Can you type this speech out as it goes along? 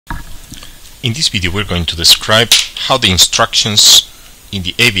In this video we're going to describe how the instructions in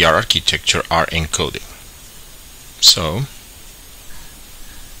the AVR architecture are encoded. So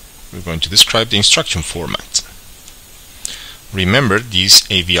we're going to describe the instruction format. Remember, this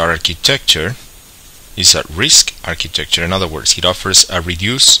AVR architecture is a RISC architecture. In other words, it offers a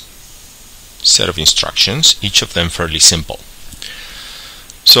reduced set of instructions, each of them fairly simple.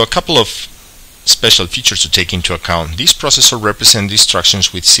 So a couple of special features to take into account. This processor represents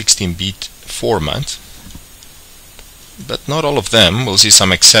instructions with 16-bit format, but not all of them. We'll see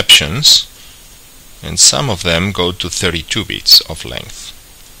some exceptions, and some of them go to 32 bits of length.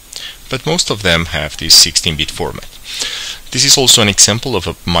 But most of them have this 16-bit format. This is also an example of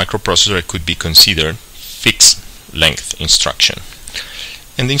a microprocessor that could be considered fixed length instruction.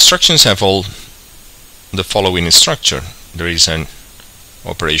 And the instructions have all the following structure. There is an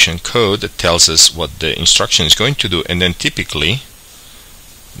operation code that tells us what the instruction is going to do, and then typically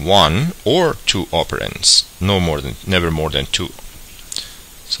one or two operands, never more than two.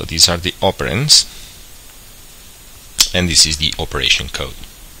 So these are the operands, and this is the operation code.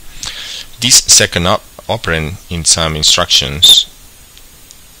 This second operand in some instructions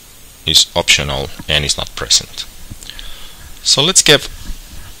is optional and is not present. So let's give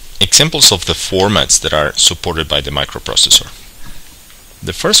examples of the formats that are supported by the microprocessor.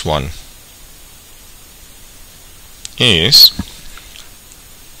 The first one is,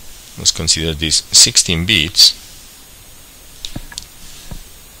 let's consider this 16 bits,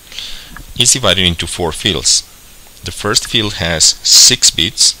 is divided into 4 fields. The first field has 6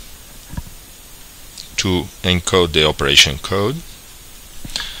 bits to encode the operation code.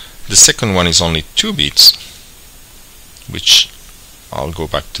 The second one is only 2 bits, which I'll go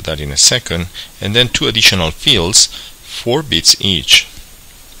back to that in a second, and then 2 additional fields, 4 bits each,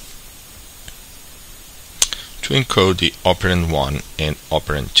 to encode the operand 1 and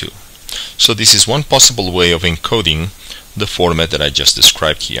operand 2. So this is one possible way of encoding the format that I just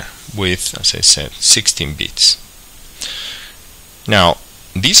described here, with, as I said, 16 bits. Now,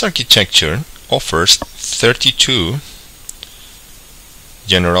 this architecture offers 32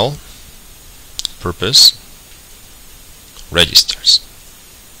 general purpose registers.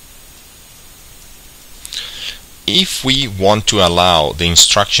 If we want to allow the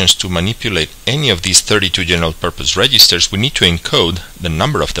instructions to manipulate any of these 32 general purpose registers, we need to encode the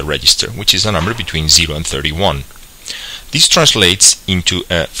number of the register, which is a number between 0 and 31. This translates into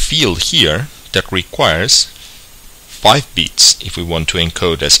a field here that requires 5 bits if we want to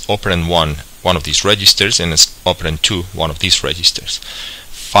encode as operand 1 one of these registers and as operand 2 one of these registers.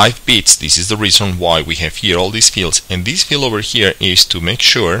 5 bits, this is the reason why we have here all these fields, and this field over here is to make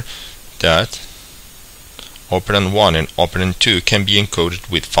sure that operand 1 and operand 2 can be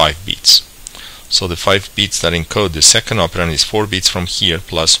encoded with 5 bits. So the 5 bits that encode the second operand is 4 bits from here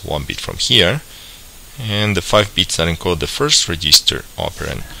plus 1 bit from here, and the 5 bits that encode the first register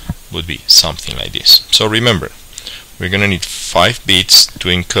operand would be something like this. So remember, we're going to need 5 bits to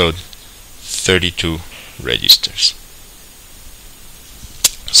encode 32 registers.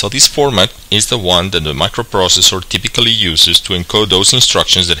 So this format is the one that the microprocessor typically uses to encode those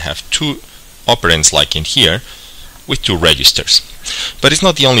instructions that have 2 operands, like in here, with 2 registers. But it's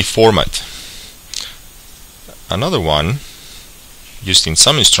not the only format. Another one, used in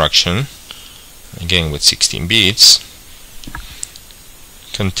some instruction, again with 16 bits,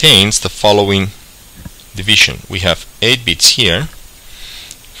 contains the following division. We have 8 bits here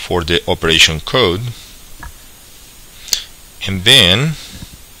for the operation code, and then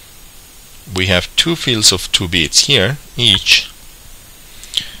we have 2 fields of 2 bits here each,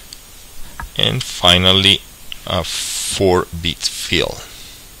 and finally a 4-bit field.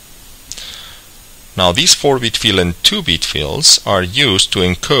 Now these 4-bit field and 2-bit fields are used to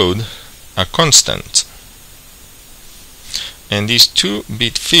encode a constant, and this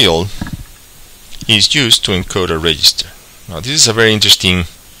 2-bit field is used to encode a register. Now this is a very interesting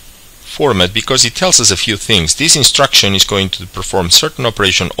format because it tells us a few things. This instruction is going to perform certain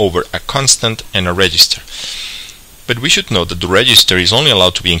operation over a constant and a register. But we should know that the register is only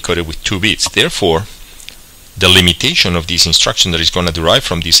allowed to be encoded with 2 bits. Therefore, the limitation of this instruction that is going to derive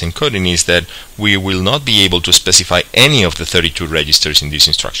from this encoding is that we will not be able to specify any of the 32 registers in this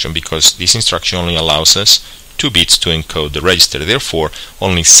instruction, because this instruction only allows us 2 bits to encode the register. Therefore,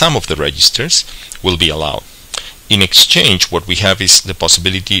 only some of the registers will be allowed. In exchange, what we have is the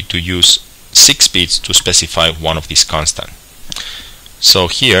possibility to use 6 bits to specify one of these constants. So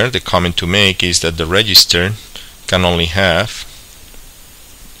here, the comment to make is that the register can only have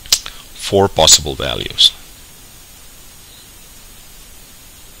 4 possible values.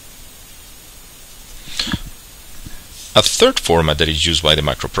 A third format that is used by the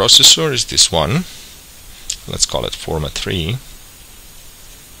microprocessor is this one. Let's call it format 3,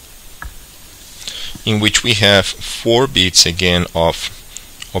 in which we have 4 bits again of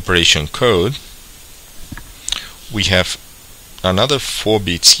operation code. We have another 4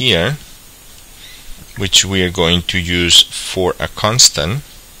 bits here, which we are going to use for a constant,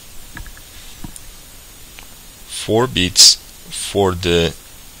 4 bits for the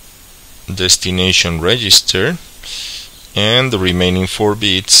destination register, and the remaining 4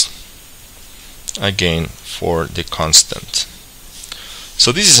 bits again for the constant.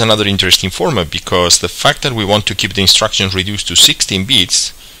 So this is another interesting format, because the fact that we want to keep the instructions reduced to 16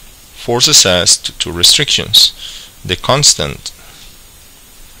 bits forces us to 2 restrictions. The constant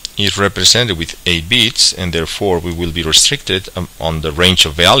is represented with 8 bits, and therefore we will be restricted on the range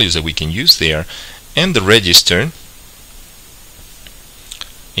of values that we can use there, and the register,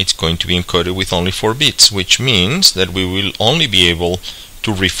 it's going to be encoded with only 4 bits, which means that we will only be able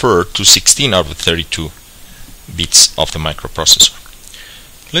to refer to 16 out of 32 bits of the microprocessor.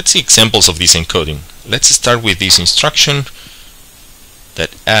 Let's see examples of this encoding. Let's start with this instruction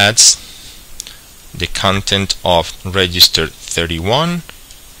that adds the content of register 31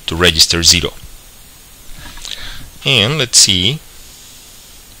 to register 0. And let's see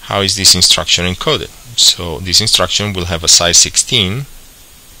how is this instruction encoded. So this instruction will have a size 16,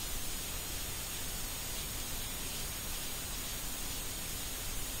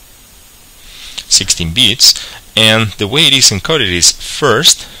 bits, and the way it is encoded is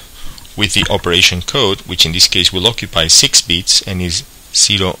first with the operation code, which in this case will occupy 6 bits and is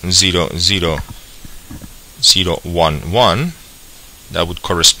 0000011. That would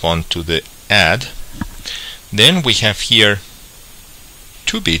correspond to the add. Then we have here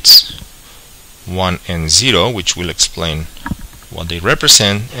 2 bits, 1 and 0, which will explain what they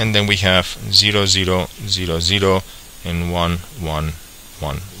represent, and then we have 0000 and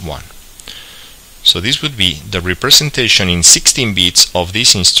 1111. So this would be the representation in 16 bits of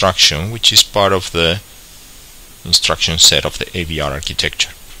this instruction, which is part of the instruction set of the AVR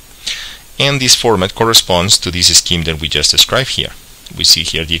architecture. And this format corresponds to this scheme that we just described here. We see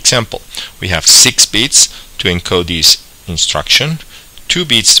here the example. We have 6 bits to encode this instruction, 2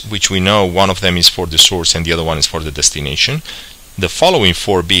 bits which we know one of them is for the source and the other one is for the destination. The following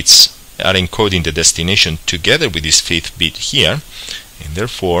 4 bits are encoding the destination together with this 5th bit here. And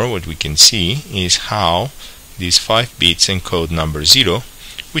therefore what we can see is how these 5 bits encode number 0,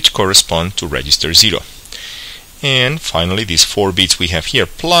 which correspond to register 0. And finally these 4 bits we have here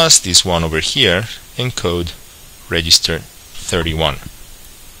plus this one over here encode register 31.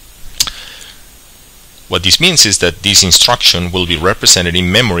 What this means is that this instruction will be represented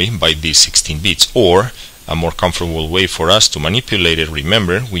in memory by these 16 bits, or a more comfortable way for us to manipulate it,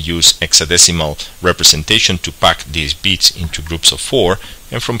 remember, we use hexadecimal representation to pack these bits into groups of 4,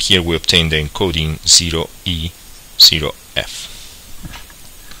 and from here we obtain the encoding 0E0F.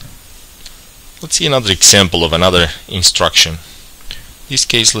 Let's see another example of another instruction. In this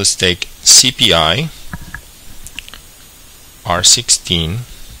case, let's take CPI R16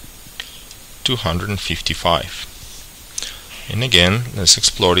 255. And again, let's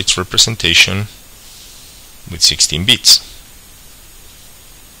explore its representation with 16 bits.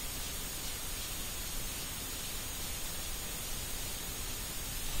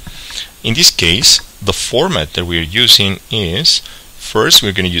 In this case, the format that we're using is, first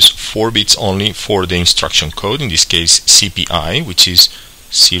we're going to use 4 bits only for the instruction code, in this case CPI, which is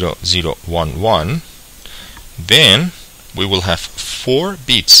 0011. Then we will have 4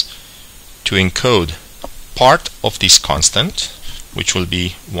 bits to encode part of this constant, which will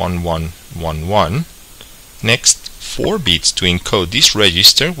be 1111. Next, 4 bits to encode this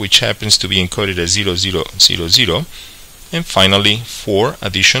register, which happens to be encoded as 0000, and finally 4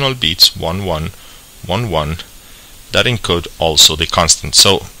 additional bits, 1111, that encode also the constant.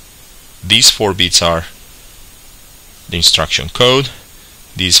 So these 4 bits are the instruction code,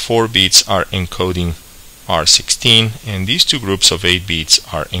 these 4 bits are encoding R16, and these 2 groups of 8 bits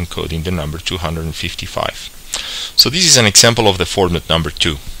are encoding the number 255. So this is an example of the format number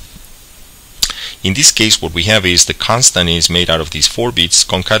 2. In this case, what we have is the constant is made out of these 4 bits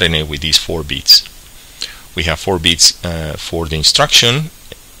concatenated with these 4 bits. We have 4 bits for the instruction,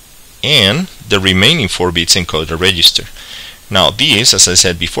 and the remaining 4 bits encode the register. Now this, as I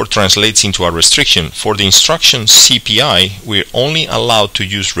said before, translates into a restriction. For the instruction CPI, we're only allowed to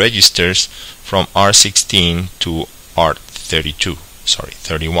use registers from R16 to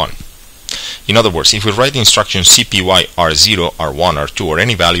R31. In other words, if we write the instruction CPY R0, R1, R2, or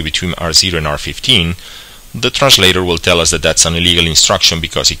any value between R0 and R15, the translator will tell us that that's an illegal instruction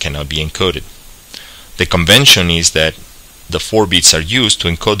because it cannot be encoded. The convention is that the 4 bits are used to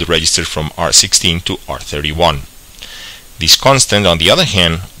encode the register from R16 to R31. This constant, on the other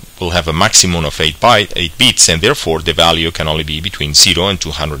hand, will have a maximum of 8 bits, and therefore the value can only be between 0 and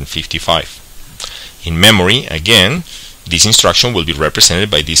 255. In memory, again, this instruction will be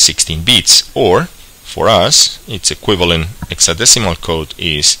represented by these 16 bits, or, for us, its equivalent hexadecimal code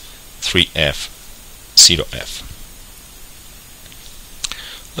is 3F0F.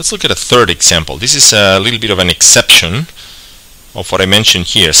 Let's look at a third example. This is a little bit of an exception of what I mentioned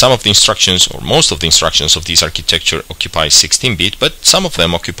here. Some of the instructions, or most of the instructions of this architecture occupy 16-bit, but some of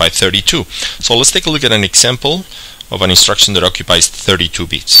them occupy 32. So let's take a look at an example of an instruction that occupies 32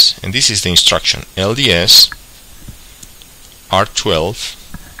 bits. And this is the instruction LDS R12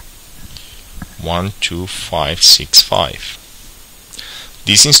 12565.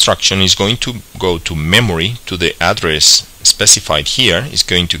 This instruction is going to go to memory, to the address specified here, is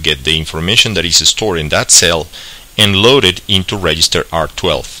going to get the information that is stored in that cell and load it into register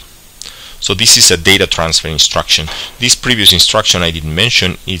R12. So this is a data transfer instruction. This previous instruction I didn't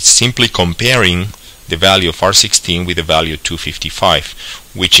mention is simply comparing the value of R16 with the value 255,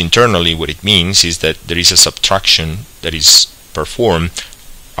 which internally what it means is that there is a subtraction that is performed,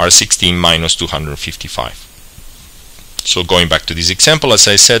 R16 minus 255. So going back to this example, as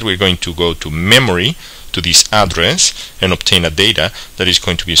I said, we're going to go to memory, to this address, and obtain a data that is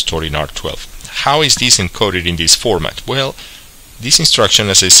going to be stored in R12. How is this encoded in this format? Well, this instruction,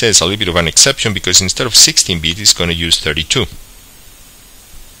 as I said, is a little bit of an exception because instead of 16-bit, it's going to use 32.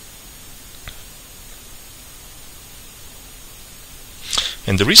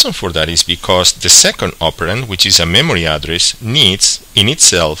 And the reason for that is because the second operand, which is a memory address, needs in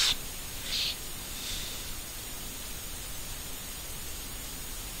itself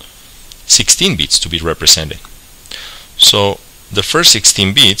 16 bits to be represented. So the first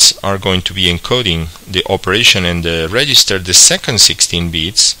 16 bits are going to be encoding the operation and the register. The second 16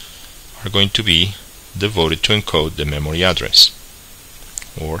 bits are going to be devoted to encode the memory address,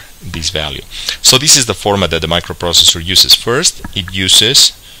 or this value. So this is the format that the microprocessor uses. First, it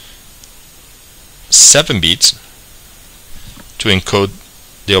uses 7 bits to encode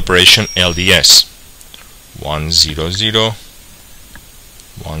the operation LDS 100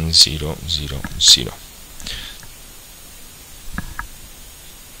 1000.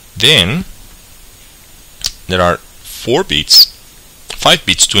 Then there are 5 bits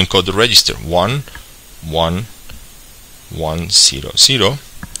to encode the register 11100,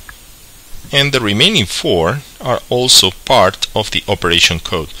 and the remaining 4 are also part of the operation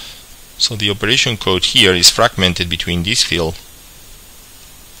code. So the operation code here is fragmented between this field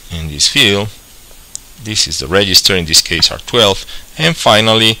and this field. This is the register, in this case R12, and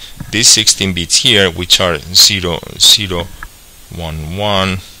finally these 16 bits here, which are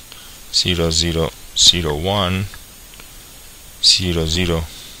 0011, 0001,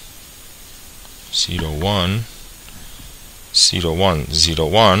 0001,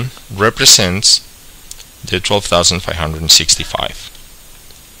 0101, represents the 12,565.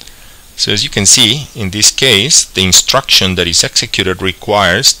 So as you can see, in this case, the instruction that is executed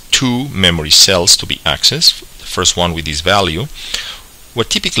requires 2 memory cells to be accessed, the first one with this value.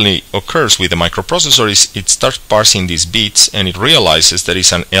 What typically occurs with the microprocessor is it starts parsing these bits and it realizes that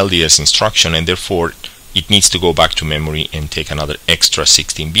it's an LDS instruction, and therefore it needs to go back to memory and take another extra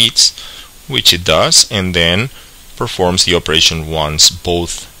 16 bits, which it does, and then performs the operation once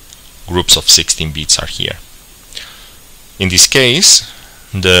both groups of 16 bits are here. In this case,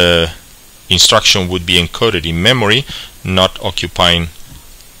 the instruction would be encoded in memory, not occupying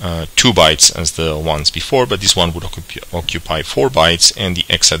 2 bytes as the ones before, but this one would occupy 4 bytes, and the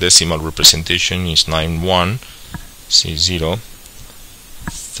hexadecimal representation is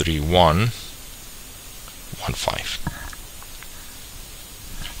 91C03115.